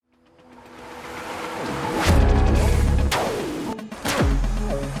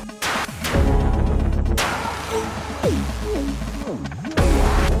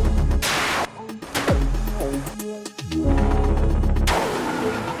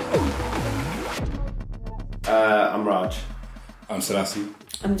Raj. I'm Selassie.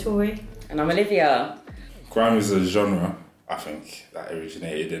 I'm Tori. And I'm Olivia. Grime is a genre, I think, that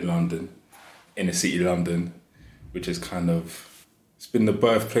originated in London, inner city London, which is kind of, it's been the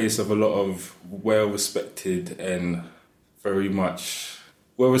birthplace of a lot of well-respected and very much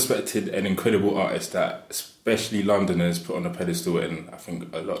well-respected and incredible artists that especially Londoners put on a pedestal, and I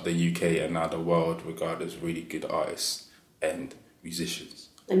think a lot of the UK and now the world regard as really good artists and musicians.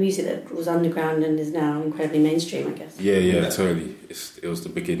 The music that was underground and is now incredibly mainstream, I guess. Yeah, totally. It was the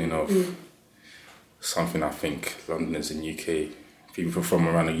beginning of something I think Londoners and UK, people from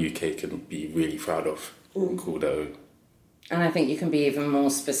around the UK can be really proud of and call their own. And I think you can be even more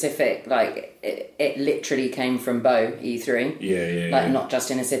specific, like it literally came from Bow E3. Yeah. Not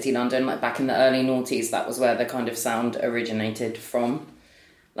just inner city London, like back in the early noughties, that was where the kind of sound originated from.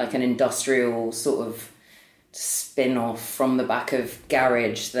 Like an industrial sort of spin-off from the back of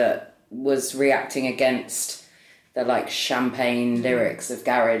garage that was reacting against the like champagne lyrics of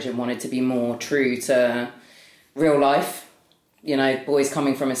garage and wanted to be more true to real life. You know, boys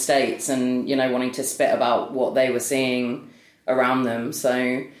coming from estates and, you know, wanting to spit about what they were seeing around them.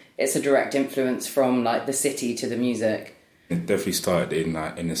 So it's a direct influence from like the city to the music. It definitely started in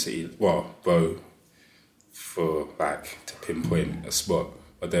like inner city, Bow, for like to pinpoint a spot,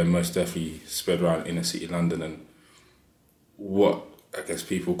 but then most definitely spread around inner city London and what I guess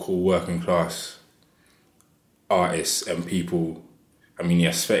people call working class artists and people. I mean, the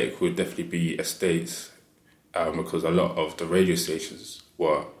aesthetic would definitely be estates, because a lot of the radio stations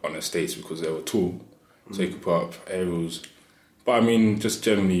were on estates because they were tall, so you could put up aerials. But I mean, just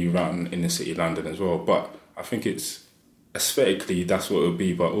generally around inner city London as well. But I think it's aesthetically that's what it would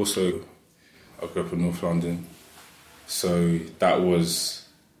be. But also, I grew up in North London, so that was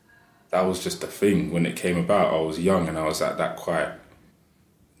just the thing when it came about. I was young and I was at that quite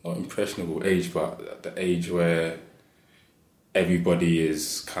not impressionable age, but the age where everybody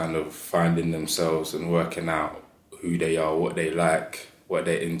is kind of finding themselves and working out who they are, what they like, what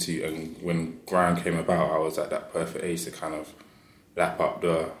they're into. And when grime came about, I was at that perfect age to kind of lap up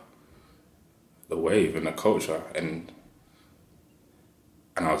the wave and the culture, and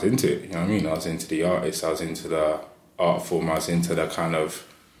I was into it, you know what I mean? I was into the artists, I was into the art form, I was into the kind of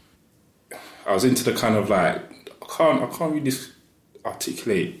like, I can't really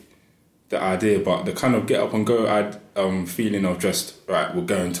articulate the idea, but the kind of get up and go feeling of just, right, we're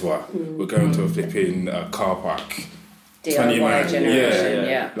going to a flipping car park. DIY generation,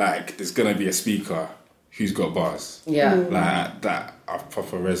 yeah. Like, there's going to be a speaker who's got bars. Yeah. Like, that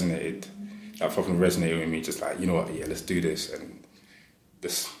proper resonated with me, just like, you know what, yeah, let's do this. And I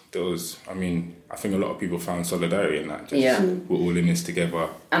think a lot of people found solidarity in that. We're all in this together.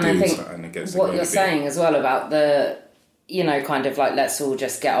 And I think what you're saying as well about the, you know, kind of like, let's all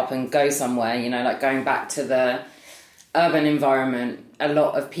just get up and go somewhere, you know, like going back to the urban environment, a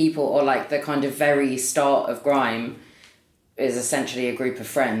lot of people, or like the kind of very start of grime, is essentially a group of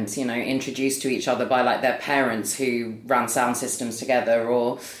friends, you know, introduced to each other by like their parents who ran sound systems together,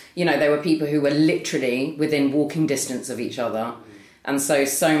 or, you know, there were people who were literally within walking distance of each other. And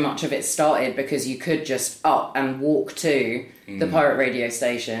so much of it started because you could just up and walk to the pirate radio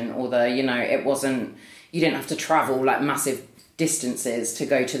station, or the, you know, it wasn't, you didn't have to travel like massive distances to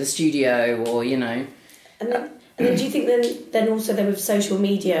go to the studio, or, you know. And then do you think then also there was social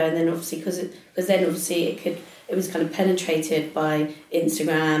media, and then obviously because then obviously it was kind of penetrated by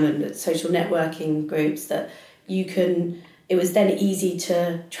Instagram and social networking groups, that it was then easy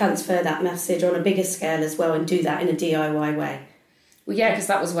to transfer that message on a bigger scale as well and do that in a DIY way. Well, yeah, because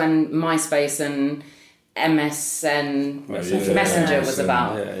that was when MySpace and MSN Messenger was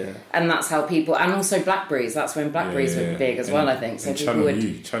about. Yeah. And that's how people, and also Blackberries, that's when Blackberries were big as well, I think. So Channel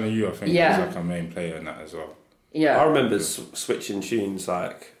U, I think, was like a main player in that as well. Yeah. I remember switching tunes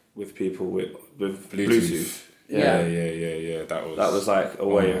like with people with Bluetooth. Yeah. That was like a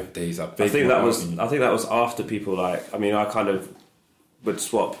way of days. I think that was after people, like, I mean, I kind of would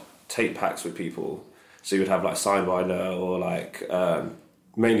swap tape packs with people, so you would have like Signbinder or like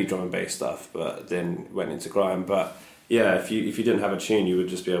mainly drum and bass stuff, but then went into grime. But yeah, if you didn't have a tune, you would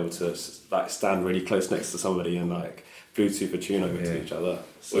just be able to like stand really close next to somebody and like Bluetooth a tune over to each other.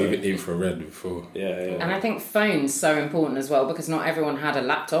 So, or even infrared before. Yeah. And I think phones so important as well, because not everyone had a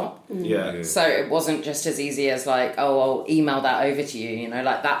laptop. Yeah. So it wasn't just as easy as like, oh, I'll email that over to you, you know,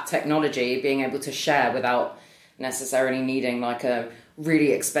 like that technology, being able to share without necessarily needing like a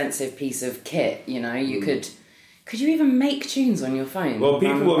really expensive piece of kit, you know, you could you even make tunes on your phone? Well,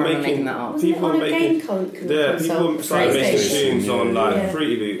 people were making that up. People were making people started making tunes on like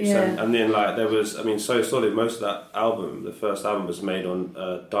Fruity Loops, and then like there was, I mean, So Solid, most of that album, the first album was made on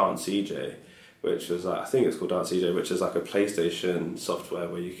Dance EJ, which was like, I think it's called Dance DJ, which is like a PlayStation software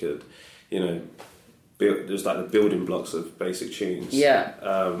where you could, build, there's like the building blocks of basic tunes. Yeah.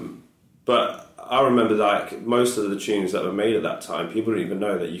 But I remember like most of the tunes that were made at that time, people didn't even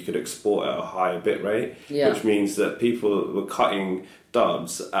know that you could export at a higher bit rate, which means that people were cutting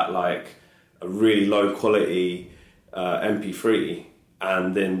dubs at like a really low quality MP3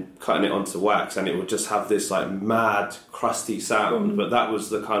 and then cutting it onto wax, and it would just have this like mad crusty sound, but that was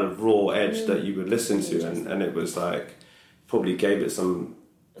the kind of raw edge that you would listen to, and it was like probably gave it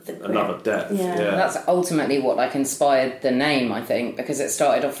another depth. Yeah. That's ultimately what like inspired the name, I think, because it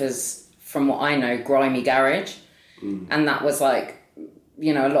started off as, from what I know, grimy garage, and that was like,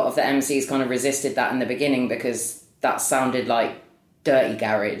 a lot of the MCs kind of resisted that in the beginning because that sounded like dirty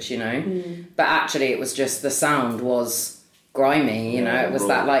garage, but actually it was just the sound was grimy, it was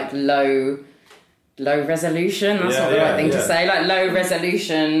that like low resolution, that's not the right thing to say, like low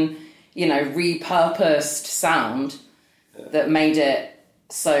resolution, repurposed sound that made it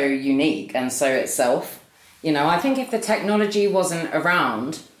so unique and so itself. I think if the technology wasn't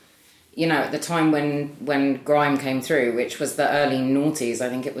around, at the time when grime came through, which was the early noughties, I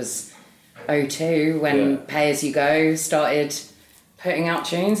think it was 2002 when Pay As You Go started putting out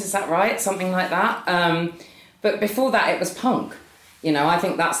tunes, is that right? Something like that. But before that, it was punk. I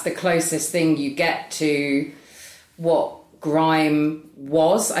think that's the closest thing you get to what grime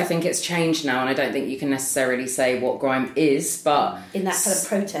was. I think it's changed now, and I don't think you can necessarily say what grime is, but in that kind of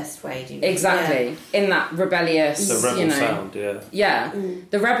protest way, do you mean? Exactly. In that rebellious, the rebel sound,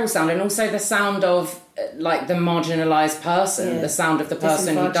 the rebel sound, and also the sound of like the marginalised person, the sound of the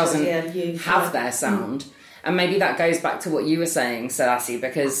person who doesn't have their sound. And maybe that goes back to what you were saying, Selassie,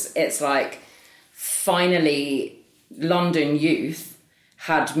 because it's like finally London youth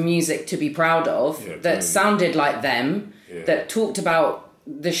had music to be proud of that sounded like them, that talked about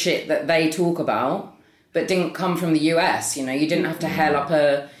the shit that they talk about, but didn't come from the US. You didn't have to hail up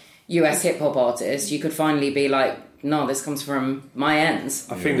a US hip-hop artist. You could finally be like, no, this comes from my ends.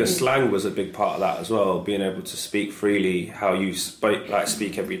 I think the slang was a big part of that as well, being able to speak freely how you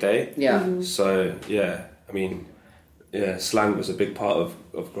speak every day. Yeah. So, slang was a big part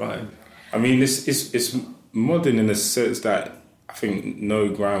of grime. I mean, it's modern in the sense that I think no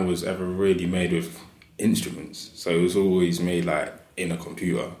grime was ever really made with instruments. So it was always made like in a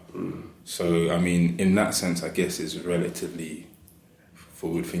computer. So, I mean, in that sense, I guess it's relatively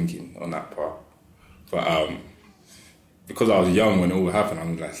forward thinking on that part. But because I was young when it all happened,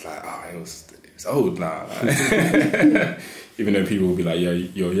 I'm just like, it's old now. Even though people will be like, yeah,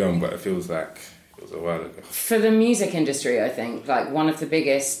 you're young, but it feels like it was a while ago. For the music industry, I think, like one of the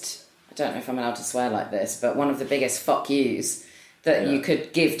biggest, I don't know if I'm allowed to swear like this, but one of the biggest fuck yous that you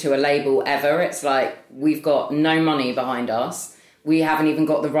could give to a label ever. It's like, we've got no money behind us. We haven't even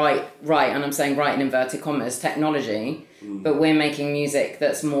got the right, and I'm saying right in inverted commas, technology, but we're making music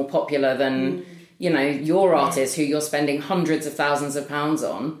that's more popular than, your artists who you're spending hundreds of thousands of pounds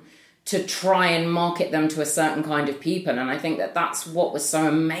on to try and market them to a certain kind of people. And I think that that's what was so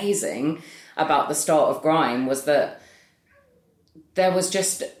amazing about the start of grime, was that there was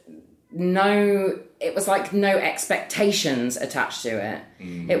just no expectations attached to it.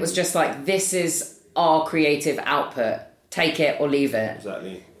 It was just like, this is our creative output, take it or leave it.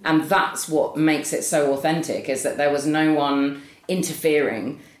 Exactly. And that's what makes it so authentic, is that there was no one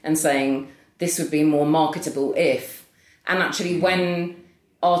interfering and saying this would be more marketable if. And actually when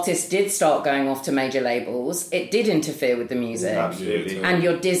artists did start going off to major labels, it did interfere with the music. Absolutely. And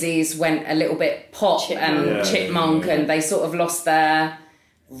your Dizzies went a little bit pop and chipmunk, and they sort of lost their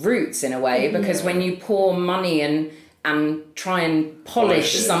roots in a way, because when you pour money and try and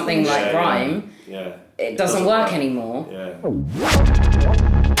polish something like grime, it doesn't work anymore.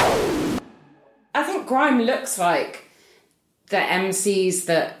 I think grime looks like the MCs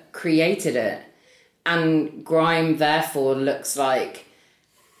that created it, and grime therefore looks like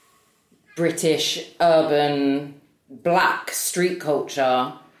British urban black street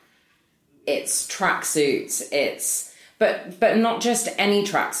culture. It's tracksuits, but not just any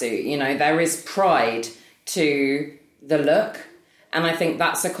tracksuit, there is pride to the look. And I think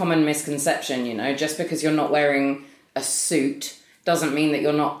that's a common misconception, just because you're not wearing a suit doesn't mean that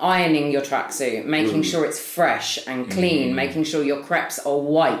you're not ironing your tracksuit, making sure it's fresh and clean, making sure your crepes are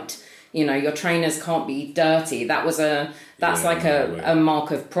white, your trainers can't be dirty. That's a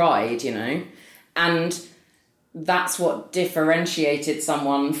mark of pride, and that's what differentiated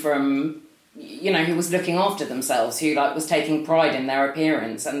someone from, who was looking after themselves, who was taking pride in their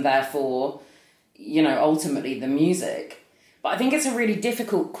appearance, and therefore, ultimately the music. But I think it's a really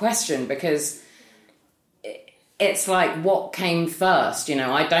difficult question, because it's like what came first, you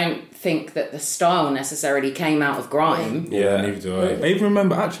know. I don't think that the style necessarily came out of grime. Yeah, neither do I. I even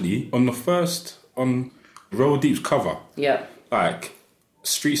remember actually on Roll Deep's cover. Yeah. Like,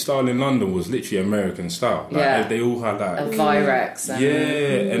 street style in London was literally American style. Like, they all had like a Virex.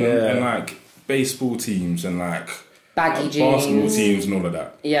 And like baseball teams and like baggy jeans, basketball teams and all of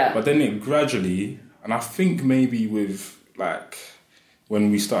that. Yeah. But then it gradually, and I think maybe with like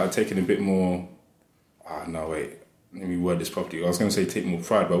when we started taking a bit more. No, wait. Let me word this properly. I was going to say take more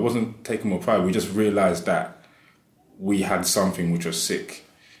pride, but I wasn't taking more pride. We just realised that we had something which was sick.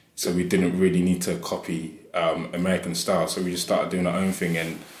 So we didn't really need to copy American style. So we just started doing our own thing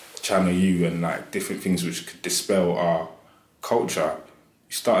and Channel U and like different things which could dispel our culture.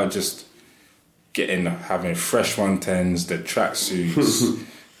 We started just having fresh 110s, the tracksuits,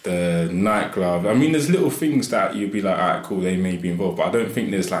 the nightclub. I mean, there's little things that you'd be like, all right, cool, they may be involved. But I don't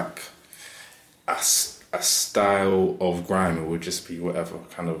think there's like a style of grime. It would just be whatever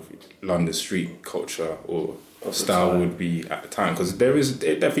kind of London street culture or style would be at the time, because it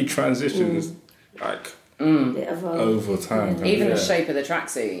definitely transitions like over time. Even the shape of the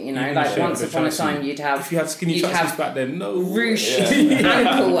tracksuit, you know, even like once upon a time you'd have, if you had skinny tracksuits back then, ruche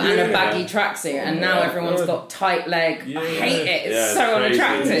ankle and a baggy tracksuit, and now everyone's got tight leg. I hate it. It's so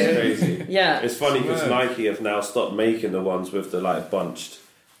unattractive. It's crazy. Yeah, it's funny because Nike have now stopped making the ones with the like bunched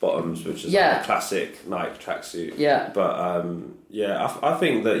bottoms, which is like a classic Nike tracksuit. Yeah, but I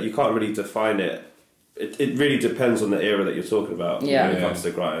think that you can't really define it. It really depends on the era that you're talking about when it comes to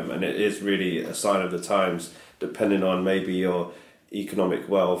grime, and it is really a sign of the times, depending on maybe your economic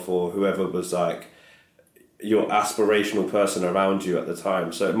wealth or whoever was like your aspirational person around you at the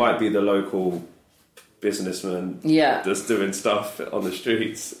time. So it might be the local businessman that's doing stuff on the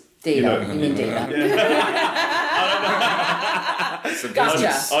streets. Dealer, you mean dealer? Gotcha.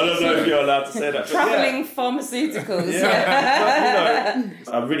 I don't know if you're allowed to say that. Travelling pharmaceuticals.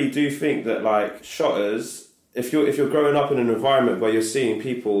 But, I really do think that like shotters, if you're growing up in an environment where you're seeing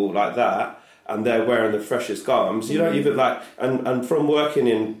people like that and they're wearing the freshest garms, you don't even like. And from working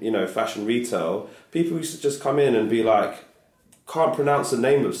in fashion retail, people used to just come in and be like, can't pronounce the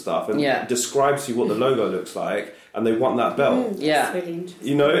name of stuff and describe to you what the logo looks like, and they want that belt. That's really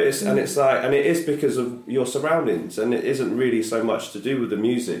interesting. And it is because of your surroundings, and it isn't really so much to do with the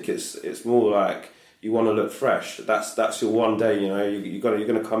music. It's more like you want to look fresh. That's your one day. You're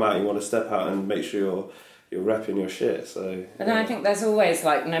gonna come out. You want to step out and make sure you're repping your shit. So. But then I think there's always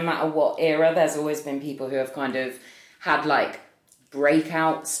like, no matter what era, there's always been people who have kind of had like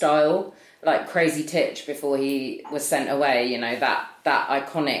breakout style. Like Crazy Titch before he was sent away, that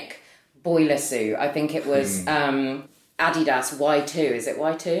iconic boiler suit. I think it was Adidas Y2. Is it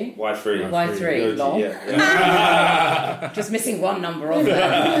Y2? Y3. Y3. Long. Yeah. Just missing one number off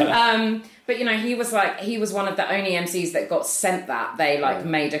there. But he was one of the only MCs that got sent that. They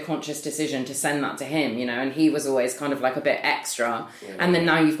made a conscious decision to send that to him, and he was always kind of like a bit extra. Yeah. And then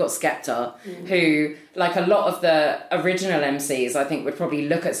now you've got Skepta, who, like a lot of the original MCs, I think would probably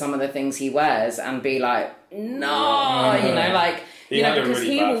look at some of the things he wears and be like, no, because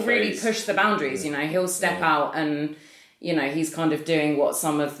he will really push the boundaries. He'll step out and. He's kind of doing what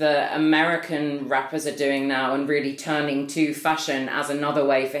some of the American rappers are doing now and really turning to fashion as another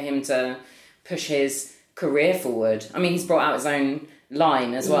way for him to push his career forward. I mean, he's brought out his own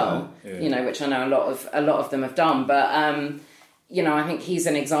line as well, which I know a lot of them have done. But, I think he's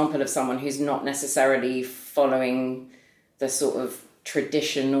an example of someone who's not necessarily following the sort of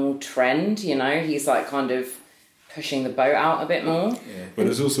traditional trend, He's like kind of pushing the boat out a bit more. Yeah. But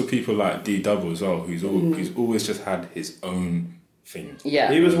there's also people like D-Double as well, who's always just had his own thing. Yeah.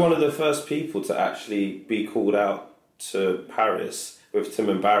 He was one of the first people to actually be called out to Paris with Tim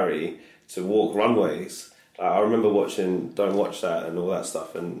and Barry to walk runways. I remember watching Don't Watch That and all that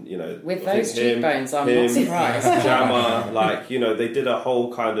stuff, and with those cheekbones, I'm not surprised. Jammer, they did a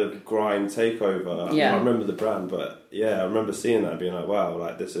whole kind of grime takeover. Yeah. I remember the brand, but I remember seeing that and being like, wow,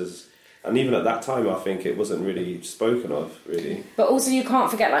 like this is. And even at that time, I think it wasn't really spoken of, really. But also you can't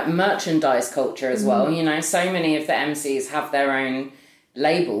forget, like, merchandise culture as well. So many of the MCs have their own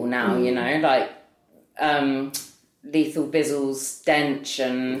label now, like Lethal Bizzle's Dench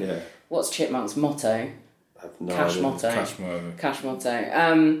and what's Chipmunk's motto? I have no Cash idea. Motto. Cash Motto.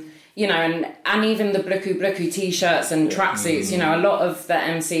 And even the Bluku T-shirts and tracksuits, a lot of the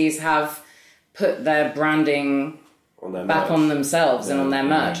MCs have put their branding... on themselves and on their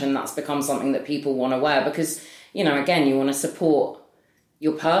merch, and that's become something that people want to wear because, again, you want to support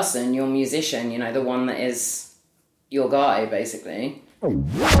your person, your musician, the one that is your guy, basically.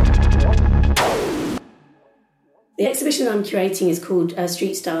 The exhibition I'm curating is called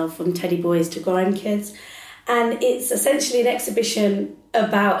Street Style, From Teddy Boys to Grime Kids, And it's essentially an exhibition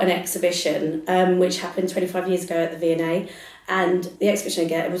about an exhibition, which happened 25 years ago at the V&A. And the exhibition,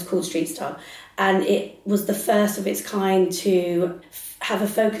 again, it was called Street Style. And it was the first of its kind to have a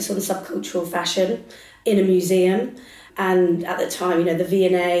focus on subcultural fashion in a museum. And at the time, the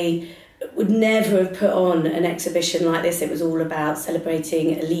V&A would never have put on an exhibition like this. It was all about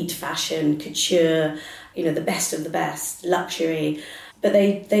celebrating elite fashion, couture, the best of the best, luxury. But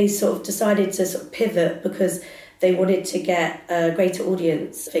they sort of decided to sort of pivot because they wanted to get greater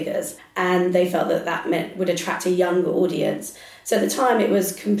audience figures, and they felt that would attract a younger audience. So at the time, it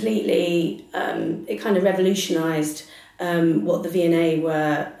was completely, it kind of revolutionised what the V&A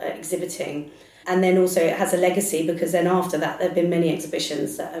were exhibiting. And then also it has a legacy because then after that, there have been many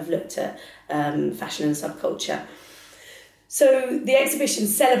exhibitions that have looked at fashion and subculture. So the exhibition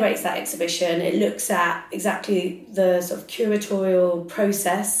celebrates that exhibition. It looks at exactly the sort of curatorial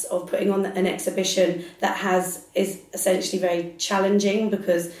process of putting on an exhibition that is essentially very challenging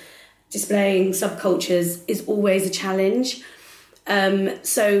because displaying subcultures is always a challenge.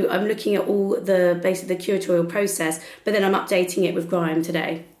 So I'm looking at all basically the curatorial process, but then I'm updating it with grime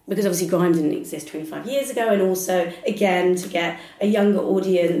today. Because obviously grime didn't exist 25 years ago, and also, again, to get a younger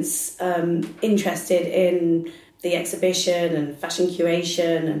audience interested in the exhibition and fashion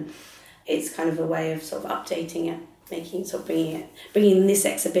curation, and it's kind of a way of sort of updating it, bringing this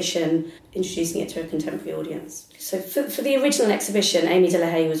exhibition, introducing it to a contemporary audience. So for the original exhibition, Amy De La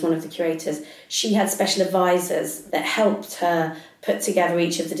Haye was one of the curators. She had special advisors that helped her put together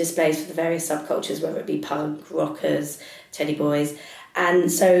each of the displays for the various subcultures, whether it be punk, rockers, teddy boys.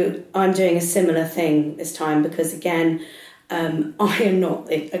 And so I'm doing a similar thing this time because, again, I am not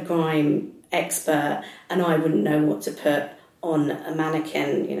a grime expert and I wouldn't know what to put on a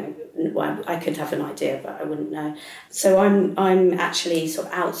mannequin. I could have an idea, but I wouldn't know. So I'm actually sort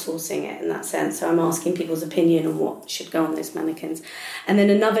of outsourcing it in that sense. So I'm asking people's opinion on what should go on those mannequins. And then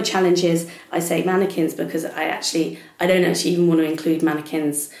another challenge is I say mannequins because I don't actually even want to include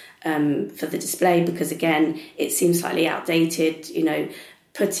mannequins for the display because, again, it seems slightly outdated,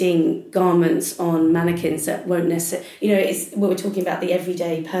 putting garments on mannequins that won't necessarily, it's what we're talking about, the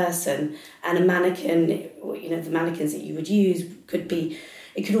everyday person, and a mannequin, the mannequins that you would use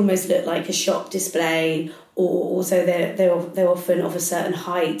it could almost look like a shop display, or also they're often of a certain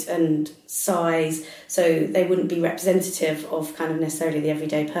height and size, so they wouldn't be representative of kind of necessarily the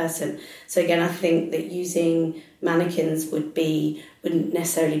everyday person. So again, I think that using mannequins wouldn't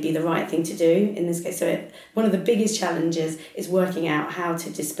necessarily be the right thing to do in this case. So one of the biggest challenges is working out how to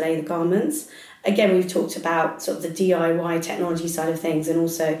display the garments. Again, we've talked about sort of the DIY technology side of things, and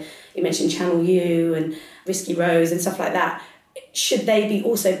also you mentioned Channel U and Risky Rose and stuff like that. Should they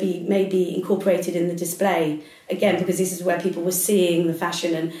also be maybe incorporated in the display? Again, because this is where people were seeing the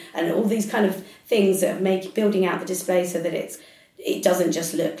fashion and all these kind of things that make building out the display so that it doesn't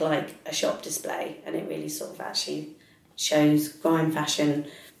just look like a shop display, and it really sort of actually shows grime fashion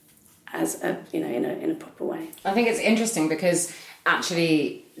as in a proper way. I think it's interesting because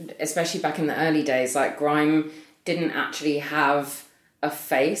actually, especially back in the early days, like grime didn't actually have a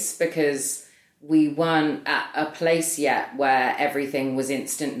face because we weren't at a place yet where everything was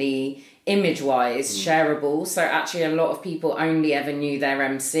instantly image-wise shareable. So actually a lot of people only ever knew their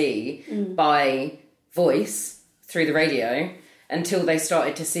MC by voice through the radio until they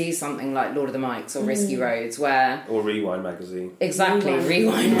started to see something like Lord of the Mics or Risky Roads, or Rewind magazine. Exactly,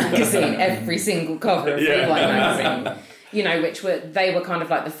 Rewind magazine. Every single cover of Rewind magazine. They were kind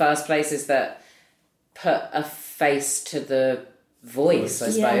of like the first places that put a face to the voice,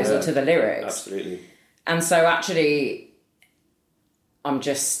 I suppose, or to the lyrics. Absolutely. And so actually, I'm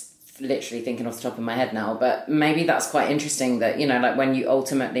just literally thinking off the top of my head now, but maybe that's quite interesting that, like when you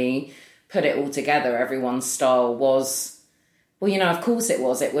ultimately put it all together, everyone's style was, of course it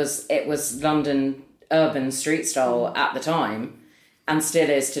was London urban street style at the time and still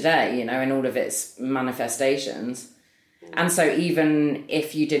is today, in all of its manifestations. And so even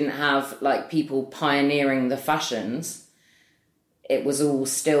if you didn't have like people pioneering the fashions, it was all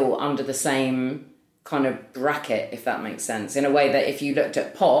still under the same kind of bracket, if that makes sense, in a way that if you looked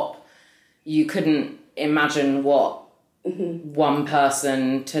at pop, you couldn't imagine what one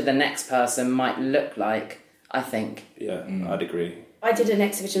person to the next person might look like, I think. Yeah, I'd agree. I did an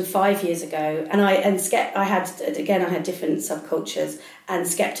exhibition 5 years ago, and I had different subcultures, and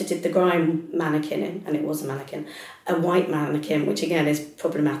Skepta did the grime mannequin, and it was a mannequin, a white mannequin, which again is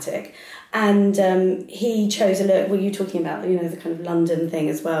problematic. And he chose a look. Well, you're talking about the kind of London thing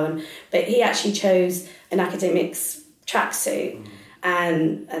as well, but he actually chose an academics tracksuit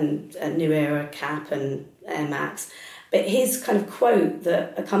and a New Era cap and Air Max. But his kind of quote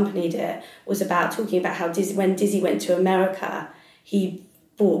that accompanied it was about talking about how when Dizzy went to America, he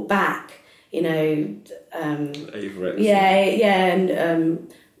brought back, Averex.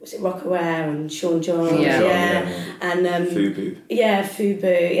 and was it Rockaware and Sean John? And Fubu. Fubu,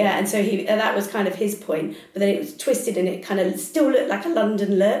 and so that was kind of his point, but then it was twisted and it kind of still looked like a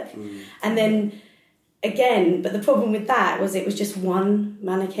London look, and then again, but the problem with that was it was just one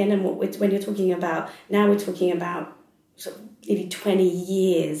mannequin, and when you're talking about now, we're talking about sort of nearly 20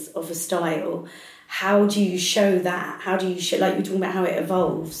 years of a style. How do you show that? How do you show, like you're talking about how it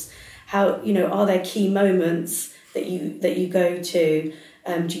evolves? How, are there key moments that you go to?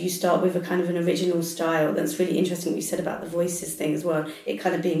 Do you start with a kind of an original style? That's really interesting what you said about the voices thing as well. It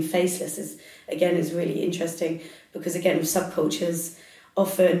kind of being faceless is really interesting, because again, with subcultures,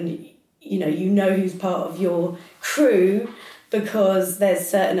 often, who's part of your crew because there's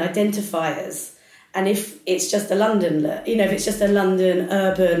certain identifiers. And if it's just a London look, if it's just a London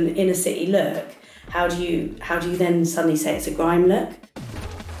urban inner city look, how do you then suddenly say it's a grime look?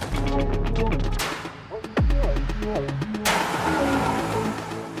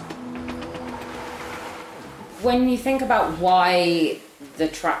 When you think about why the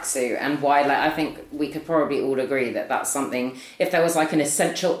tracksuit and why, I think we could probably all agree that that's something, if there was an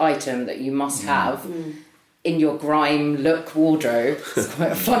essential item that you must have in your grime look wardrobe, it's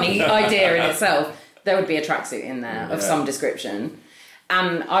quite a funny idea in itself, there would be a tracksuit in there of some description.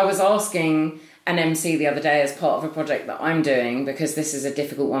 And I was asking an MC the other day as part of a project that I'm doing, because this is a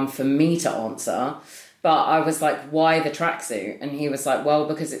difficult one for me to answer, but I was like, why the tracksuit? And he was like, well,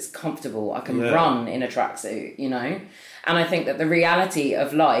 because it's comfortable. I can run in a tracksuit, And I think that the reality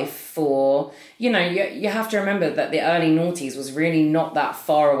of life for, you have to remember that the early noughties was really not that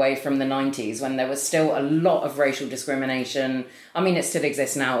far away from the 90s, when there was still a lot of racial discrimination. I mean, it still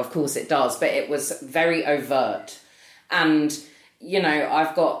exists now, of course it does, but it was very overt. And,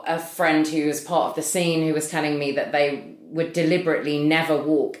 I've got a friend who was part of the scene who was telling me that they would deliberately never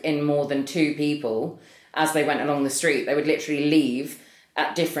walk in more than two people as they went along the street. They would literally leave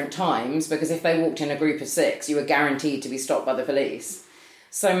at different times, because if they walked in a group of 6, you were guaranteed to be stopped by the police.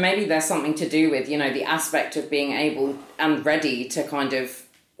 So maybe there's something to do with, the aspect of being able and ready to kind of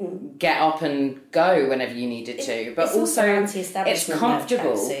get up and go whenever you needed to. But also it's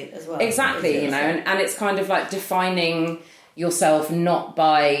comfortable. As well. Exactly, and it's kind of like defining yourself not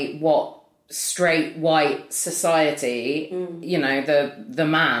by what straight white society, the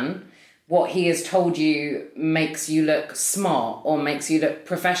man, what he has told you makes you look smart or makes you look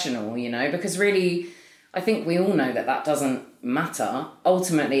professional, because really, I think we all know that doesn't matter.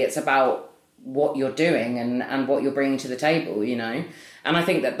 Ultimately, it's about what you're doing and what you're bringing to the table, And I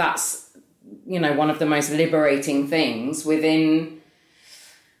think that that's, one of the most liberating things within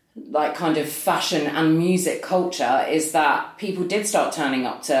kind of fashion and music culture, is that people did start turning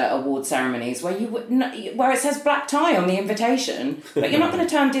up to award ceremonies where it says black tie on the invitation, but you're not going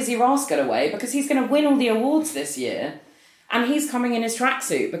to turn Dizzy Rascal away because he's going to win all the awards this year, and he's coming in his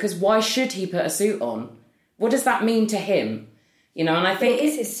tracksuit, because why should he put a suit on? What does that mean to him? And I think it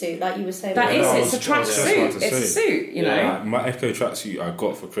is his suit, like you were saying. It's a tracksuit. It's a suit, My Echo tracksuit I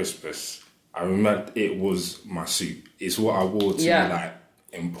got for Christmas, I remember it was my suit. It's what I wore to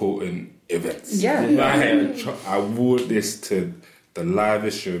important events. I wore this to the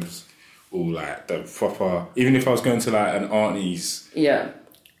livest shows, or the proper, even if I was going to an auntie's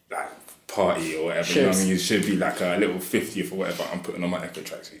party or whatever, it should be a little 50th or whatever, I'm putting on my Echo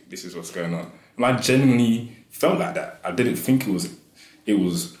tracksuit. This is what's going on. And I genuinely felt like that. I didn't think it was I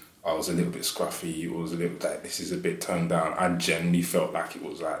was a little bit scruffy, it was a little this is a bit toned down. I genuinely felt like it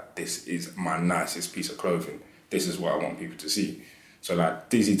was this is my nicest piece of clothing. This is what I want people to see. So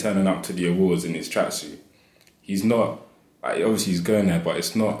Dizzy turning up to the awards in his tracksuit, he's not, obviously he's going there, but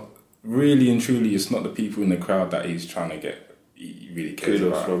it's not, really and truly, it's not the people in the crowd that he's trying to get, he really cares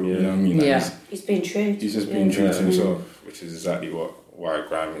about. From, You know what I mean? He's being true. He's just being true to himself, which is exactly why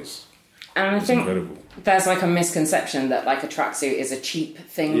grime is. And I think incredible. There's a misconception that a tracksuit is a cheap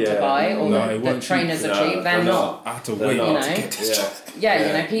thing to buy, or that trainers are cheap. They're not. I had to wait to get this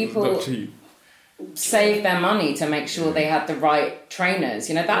tracksuit. People save their money to make sure they had the right trainers.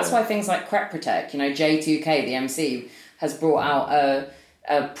 That's why things like Crep Protect, J2K, the MC, has brought out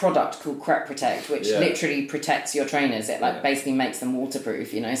a product called Crep Protect, which literally protects your trainers. It basically makes them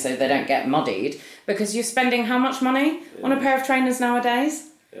waterproof, so they don't get muddied, because you're spending how much money on a pair of trainers nowadays?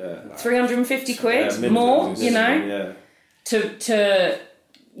 350 quid more, to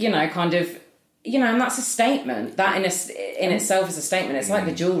kind of, and that's a statement. That in itself is a statement. It's like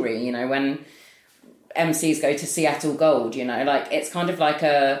the jewellery, when MCs go to Seattle Gold, it's kind of like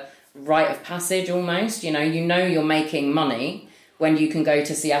a rite of passage almost. You know you're making money when you can go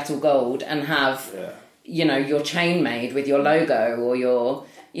to Seattle Gold and have, your chain made with your logo, or your,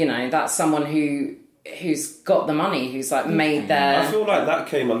 that's someone who's got the money, who's like made their... I feel like that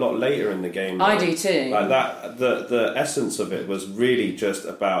came a lot later in the game. I do too. Like that, the essence of it was really just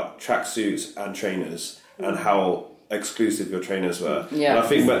about tracksuits and trainers and how exclusive your trainers were. Yeah.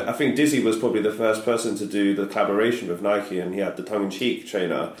 And I think Dizzy was probably the first person to do the collaboration with Nike, and he had the tongue-in-cheek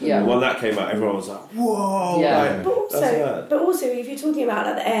trainer. Yeah. And when that came out, everyone was like, "Whoa!" Yeah. Like, but also, if you're talking about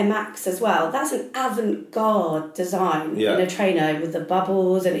like the Air Max as well, that's an avant-garde design in a trainer with the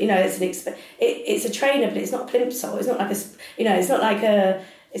bubbles, and it's a trainer, but it's not a plimsoll. It's not like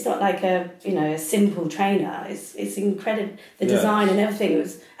it's not like a simple trainer. It's incredible. The design and everything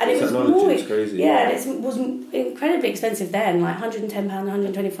was, and it was more. Was crazy. Yeah, and it was incredibly expensive then, like £110,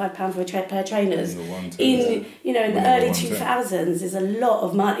 £125 for a pair of trainers. In the early 2000s is a lot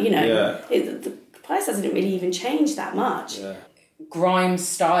of money. The price hasn't really even changed that much. Yeah. Grime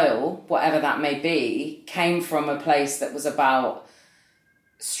style, whatever that may be, came from a place that was about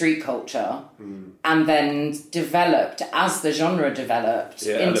street culture and then developed as the genre developed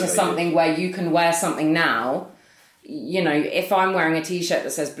into elevated. Something where you can wear something now. If I'm wearing a t-shirt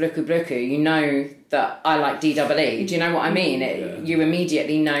that says Bluku Bluku, that I like DEE. Do you know what I mean? You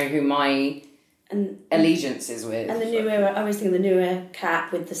immediately know who my allegiance is with. And the new era, I was thinking the new era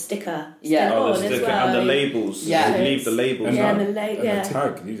cap with the sticker. Yeah. The sticker as well. and the labels. Yeah. You leave the labels. And out. the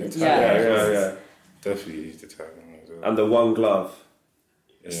tag. Leave the tag. Yeah. Definitely use the tag. And the one glove.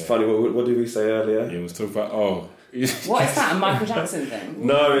 It's funny, what did we say earlier? Yeah, we was talking about, What is that, a Michael Jackson thing?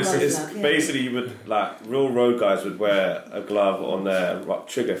 No, it's basically you would, like, real road guys would wear a glove on their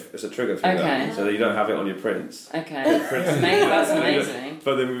trigger. It's a trigger finger. Okay. So that you don't have it on your prints. Okay. That's amazing.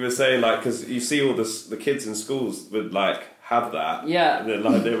 But then we were saying, like, because you see all the kids in schools would, like, have that. Yeah. And then,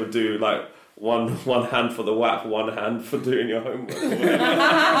 like, they would do, like, one hand for the WAP, one hand for doing your homework.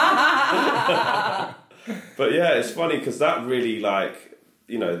 But yeah, it's funny because that really, like,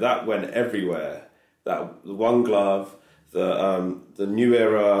 that went everywhere. That the one glove, the new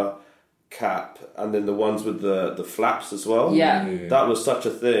era cap, and then the ones with the flaps as well. Yeah. That was such a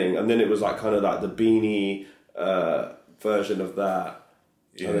thing. And then it was like kind of like the beanie version of that.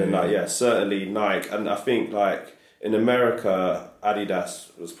 Yeah. And then certainly Nike. And I think like in America,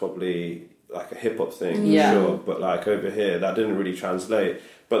 Adidas was probably like a hip hop thing, for sure. But like over here, that didn't really translate.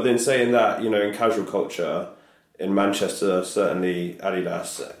 But then saying that, in casual culture, in Manchester, certainly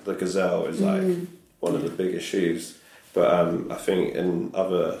Adidas, the Gazelle is like one of the biggest shoes. But I think in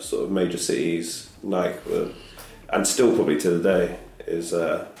other sort of major cities, Nike, and still probably to the day, is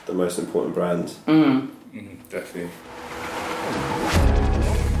the most important brand. Definitely.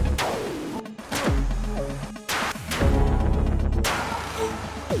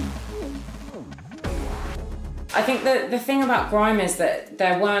 I think the thing about grime is that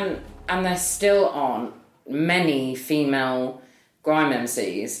there weren't, and there still aren't, many female grime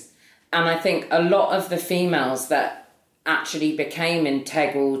MCs. And I think a lot of the females that actually became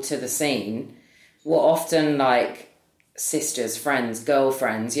integral to the scene were often like sisters, friends,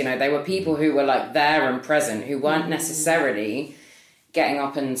 girlfriends. They were people who were like there and present, who weren't necessarily getting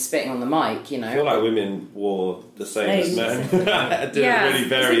up and spitting on the mic, I feel like women wore the same as men. It didn't really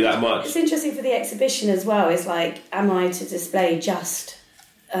vary that much. It's interesting for the exhibition as well. It's like, am I to display just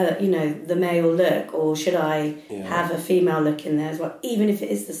the male look, or should I have a female look in there as well, even if it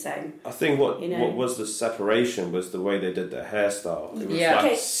is the same? I think what was the separation was the way they did their hairstyle. It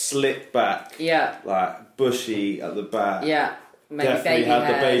was slick back, like bushy at the back. Yeah, maybe definitely had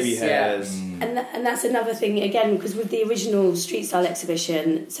the baby hairs. And that's another thing again, because with the original Street Style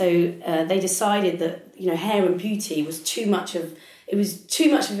exhibition, so they decided that hair and beauty was too much of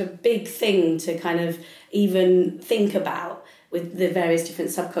a big thing to kind of even think about with the various different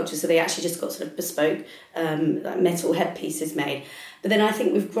subcultures. So they actually just got sort of bespoke like metal headpieces made. But then I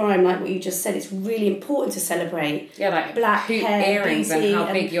think with grime, like what you just said, it's really important to celebrate like black hoop hair, earrings, beauty, and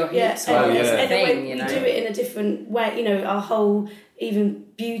how big your hoops were. And Thing, we do it in a different way. Our whole even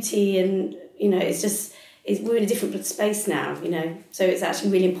beauty, and it's just we're in a different space now. So it's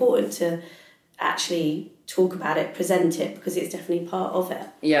actually really important to actually talk about it, present it, because it's definitely part of it.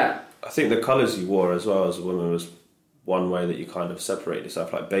 Yeah, I think the colours you wore as well as a woman was one way that you kind of separate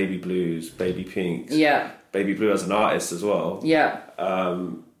yourself, like baby blues, baby pinks. Yeah. Baby blue as an artist as well. Yeah. I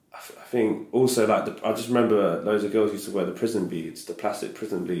think also like I just remember loads of girls used to wear the prison beads, the plastic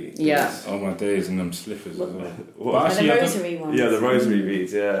prison beads. Yeah. Oh my days, and them slippers as well. The rosary ones. Yeah, the rosary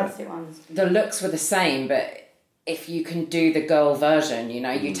beads. Yeah. Plastic ones. The looks were the same, but if you can do the girl version, you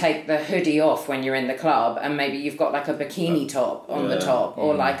know, you take the hoodie off when you're in the club and maybe you've got like a bikini top on the top,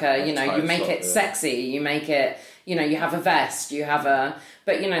 or like a, you know, you make it sexy, you make it, you know, you have a vest, you have a,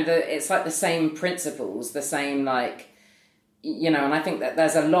 but you know, it's like the same principles, the same like, you know, and I think that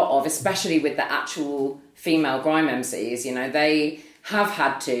there's a lot of, especially with the actual female grime MCs, you know, they have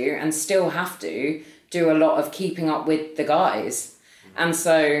had to and still have to do a lot of keeping up with the guys. And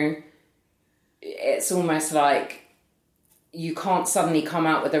so it's almost like you can't suddenly come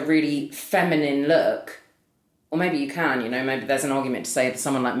out with a really feminine look, or maybe you can, you know, maybe there's an argument to say that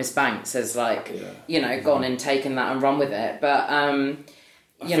someone like Miss Banks has like, you know, gone and taken that and run with it. But,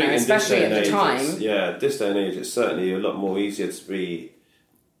 you know, especially at the time. This day and age, it's certainly a lot more easier to be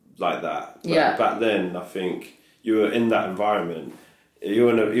like that. But back then, I think you were in that environment.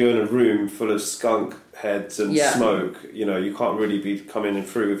 You're in a room full of skunk heads and smoke. You know, you can't really be coming in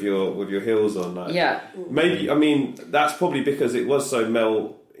through with your heels on. Like, maybe, I mean, that's probably because it was so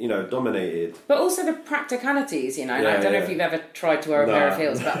male, you know, dominated. But also the practicalities, you know. Like, I don't know if you've ever tried to wear a pair of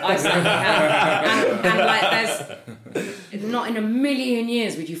heels, but I certainly have. and like, there's not in a million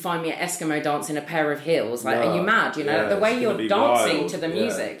years would you find me at Eskimo dance in a pair of heels. Like, are you mad? You know, the way you're dancing wild. To the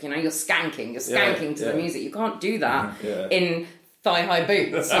music, you know, you're skanking to the music. You can't do that in thigh-high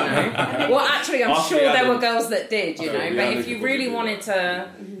boots, you know. Well, actually, I'm sure there were girls that did, you know. But if you really wanted to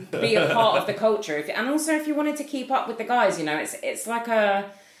be a part of the culture, and also if you wanted to keep up with the guys, you know, it's like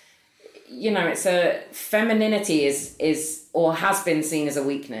a, you know, it's a femininity is or has been seen as a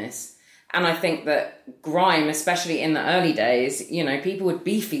weakness. And I think that grime, especially in the early days, you know, people would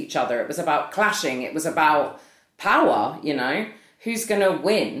beef each other. It was about clashing. It was about power, you know, who's going to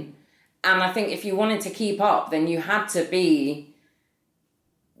win. And I think if you wanted to keep up, then you had to be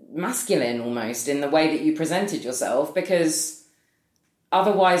masculine almost in the way that you presented yourself, because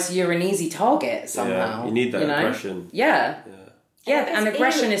otherwise you're an easy target somehow. You need that aggression. And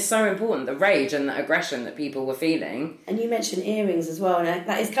aggression is so important, the rage and the aggression that people were feeling. And you mentioned earrings as well, and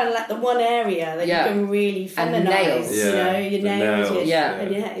that is kind of like the one area that you can really feminise. Nails. You know, your nails.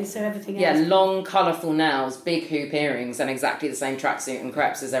 And so everything else. Yeah, long, colourful nails, big hoop earrings, and exactly the same tracksuit and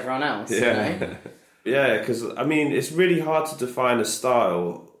crepes as everyone else. Yeah. You know? Yeah, because, I mean, it's really hard to define a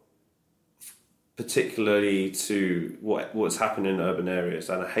style particularly to what's happening in urban areas,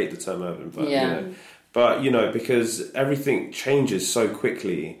 and I hate the term urban, but you know, because everything changes so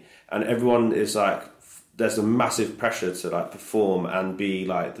quickly, and everyone is like, there's a massive pressure to like perform and be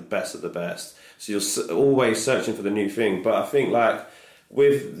like the best of the best. So you're always searching for the new thing. But I think like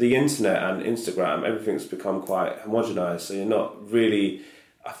with the internet and Instagram, everything's become quite homogenized. So you're not really.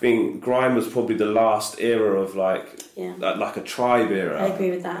 I think grime was probably the last era of like a tribe era. I agree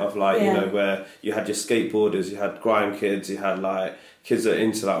with that. Of like, you know, where you had your skateboarders, you had grime kids, you had like kids that are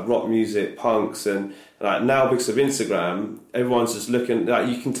into like rock music, punks, and like now because of Instagram, everyone's just looking. Like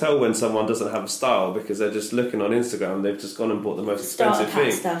you can tell when someone doesn't have a style because they're just looking on Instagram. They've just gone and bought the most expensive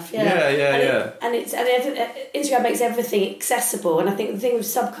thing. Stuff, And Instagram makes everything accessible. And I think the thing with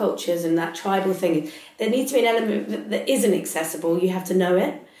subcultures and that tribal thing, there needs to be an element that isn't accessible. You have to know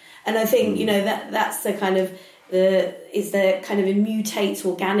it. And I think you know that's the kind of it mutates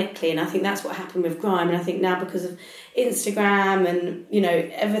organically, and I think that's what happened with grime. And I think now because of Instagram and you know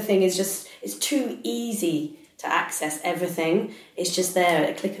everything is just, it's too easy to access everything. It's just there at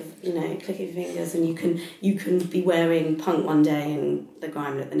a click of your fingers, and you can be wearing punk one day and the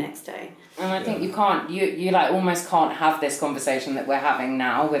grime the next day. And I think you like almost can't have this conversation that we're having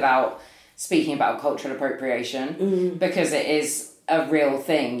now without speaking about cultural appropriation, because it is a real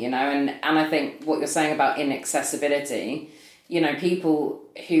thing, you know, and I think what you're saying about inaccessibility, you know, people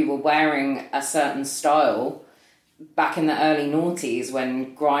who were wearing a certain style back in the early noughties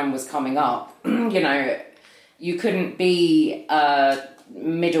when grime was coming up, you know, you couldn't be a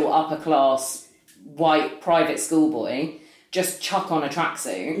middle upper class white private schoolboy, just chuck on a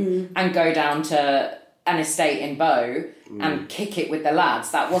tracksuit and go down to an estate in Bow and kick it with the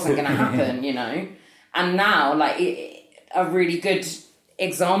lads. That wasn't going to happen, you know. And now, like, a really good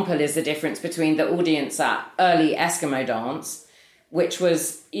example is the difference between the audience at early Eskimo dance, which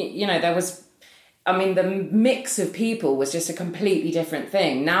was, you know, there was, I mean, the mix of people was just a completely different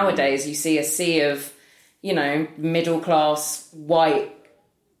thing. Nowadays, you see a sea of, you know, middle-class, white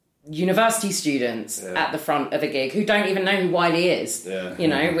university students at the front of a gig who don't even know who Wiley is, you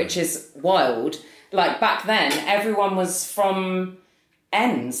know, which is wild. Like, back then, everyone was from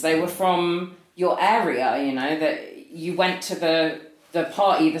ends. They were from your area, you know, that you went to the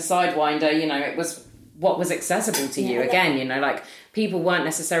party, the Sidewinder, you know, it was what was accessible to you. Again, you know, like, people weren't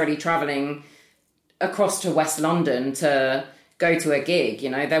necessarily travelling across to West London to go to a gig, you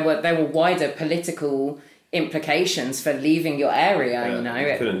know. There were wider political implications for leaving your area. Yeah, you know,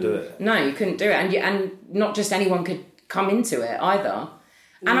 you couldn't do it. No, you couldn't do it, and not just anyone could come into it either.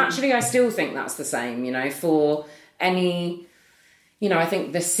 And actually, I still think that's the same. You know, for any, you know, I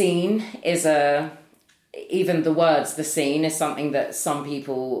think the scene is even the words "the scene" is something that some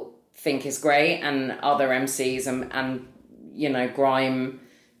people think is great, and other MCs and you know, grime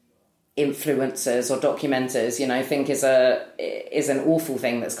influencers or documenters, you know, think is an awful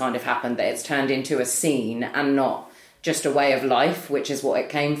thing that's kind of happened, that it's turned into a scene and not just a way of life, which is what it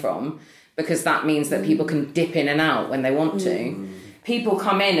came from, because that means that people can dip in and out when they want to. People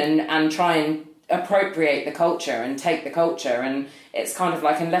come in and try and appropriate the culture and take the culture, and it's kind of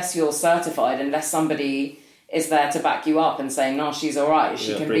like, unless you're certified, unless somebody is there to back you up and say, no, she's all right,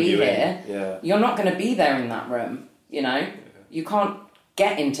 she can be here, you're not going to be there in that room, you know? You can't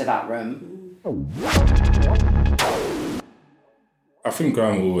get into that room. I think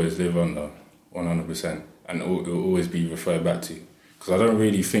grime will always live on, though, 100%, and it will always be referred back to, because I don't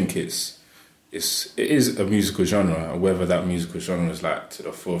really think it is a musical genre, and whether that musical genre is like to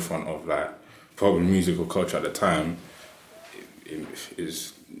the forefront of like probably musical culture at the time, it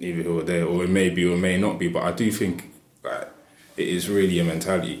is neither here or there, or it may be or may not be. But I do think like it is really a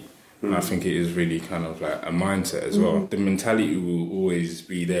mentality. And I think it is really kind of like a mindset as well. The mentality will always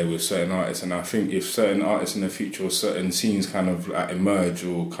be there with certain artists, and I think if certain artists in the future or certain scenes kind of like emerge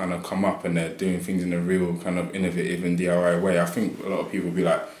or kind of come up and they're doing things in a real kind of innovative and DIY way, I think a lot of people will be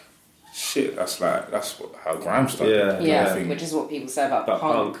like, shit, that's how grime started. Yeah, which is what people say about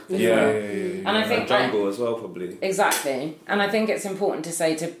punk. Yeah. And I think jungle as well, probably. Exactly. And I think it's important to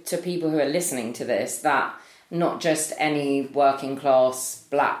say to people who are listening to this that not just any working class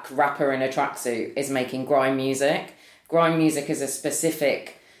black rapper in a tracksuit is making grime music. Grime music is a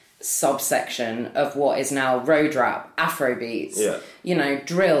specific subsection of what is now road rap, Afrobeats, you know,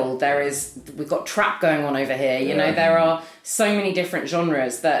 drill. We've got trap going on over here. You know, there are so many different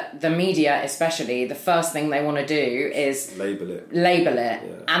genres that the media, especially, the first thing they want to do is label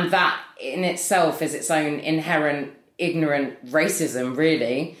it. And that in itself is its own inherent ignorant racism,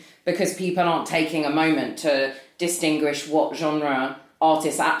 really, because people aren't taking a moment to distinguish what genre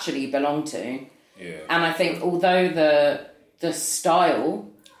artists actually belong to. And I think although the style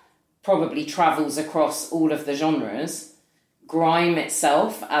probably travels across all of the genres, grime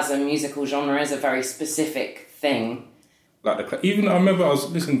itself as a musical genre is a very specific thing. Like even I remember I was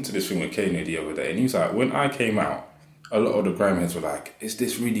listening to this thing with Kano the other day, and he was like, when I came out, a lot of the grime heads were like, is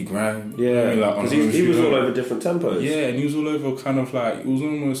this really grime? Yeah, because he was all over different tempos. Yeah, and he was all over kind of like, it was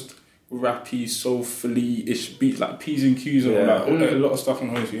almost rappy, soulfully-ish beats, like P's and Q's and like a lot of stuff on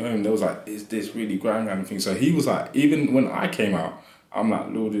Home Sweet Home. They was like, is this really grime kind of thing? So he was like, even when I came out, I'm like,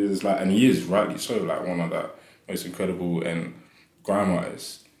 Lord is like, and he is rightly so, like one of the most incredible and grime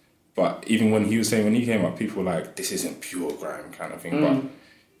artists. But even when he was saying, when he came up, people were like, this isn't pure grime kind of thing. But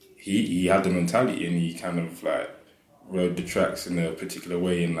he had the mentality, and he kind of like rode the tracks in a particular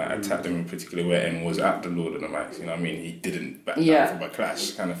way and like attacked them in a particular way, and was at the Lord of the Mics, you know what I mean? He didn't back down from a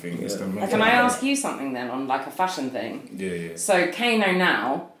clash kind of thing. Can I ask you something then on like a fashion thing? Yeah. So Kano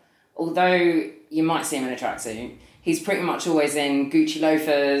now, although you might see him in a tracksuit, he's pretty much always in Gucci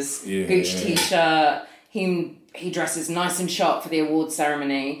loafers, Gucci t-shirt. He dresses nice and sharp for the awards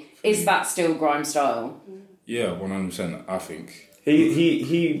ceremony. Is that still grime style? Yeah, 100%. I think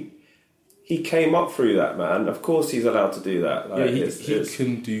he came up through that, man. Of course, he's allowed to do that. Like, he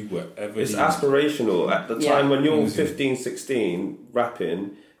can do whatever. It's aspirational. At the time when you're 15, 16,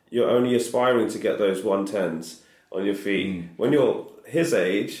 rapping, you're only aspiring to get those 110s on your feet. When you're his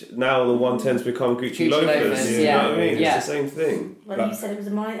age, now the 110s become Gucci loafers. You know what I mean? It's the same thing. Well, you said it was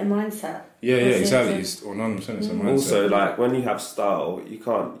a mindset. Yeah, exactly. It's 100%. It's a mindset. Also, like, when you have style, you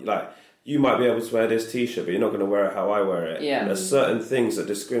can't, like, you might be able to wear this t-shirt, but you're not going to wear it how I wear it. Yeah. There's certain things that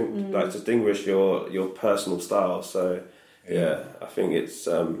distinguish your personal style. So, I think it's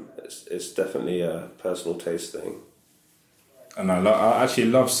definitely a personal taste thing. And I actually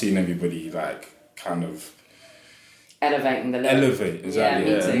love seeing everybody like kind of elevating the look. Elevate,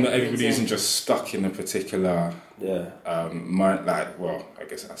 exactly. Yeah, Not everybody isn't just stuck in a particular mind, like, well, I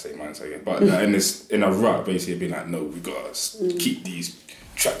guess I say mindset again, but in a rut, basically being like, no, we got to keep these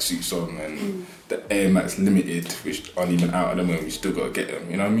tracksuits on, and the Air Max Limited, which aren't even out at the moment, we still got to get them.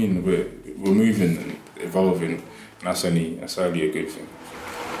 You know what I mean? We're moving and evolving, and that's only a good thing.